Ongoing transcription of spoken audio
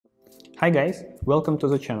Hi guys, welcome to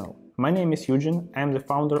the channel. My name is Eugene, I am the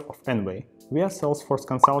founder of Enway. We are Salesforce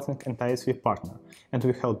consulting and ISV partner, and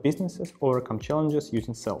we help businesses overcome challenges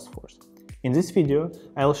using Salesforce. In this video,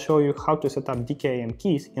 I'll show you how to set up DKIM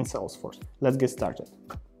keys in Salesforce. Let's get started.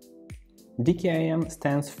 DKIM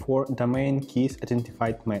stands for Domain Keys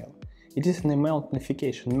Identified Mail. It is an email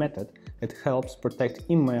amplification method that helps protect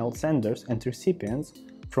email senders and recipients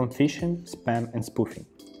from phishing, spam, and spoofing.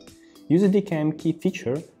 Use the DKIM key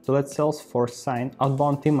feature to let Salesforce sign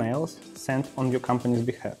outbound emails sent on your company's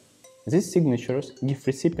behalf. These signatures give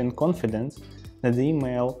recipient confidence that the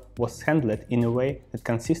email was handled in a way that's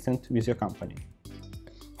consistent with your company.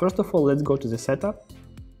 First of all, let's go to the setup,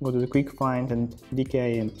 go to the quick find and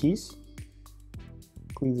DKIM keys,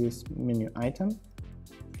 click this menu item,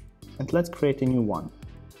 and let's create a new one.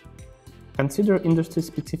 Consider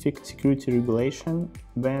industry-specific security regulation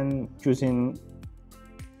when choosing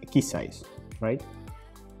key size, right?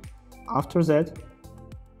 After that,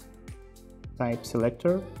 type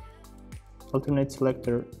selector, alternate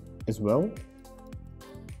selector as well,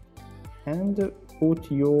 and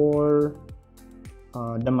put your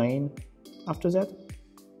domain after that,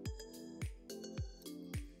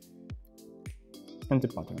 and the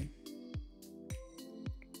pattern,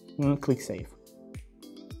 and click save.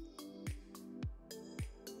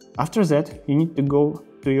 After that, you need to go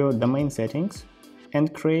to your domain settings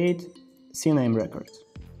and create CNAME records.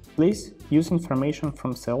 Please use information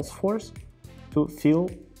from Salesforce to fill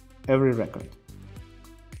every record.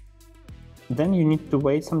 Then you need to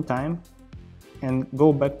wait some time and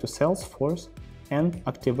go back to Salesforce and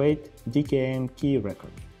activate DKIM key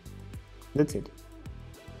record. That's it.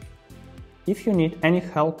 If you need any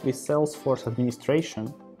help with Salesforce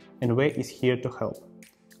administration, Enway is here to help.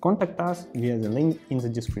 Contact us via the link in the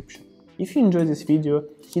description. If you enjoyed this video,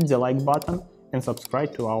 hit the like button and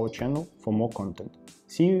subscribe to our channel for more content.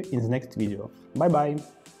 See you in the next video. Bye bye!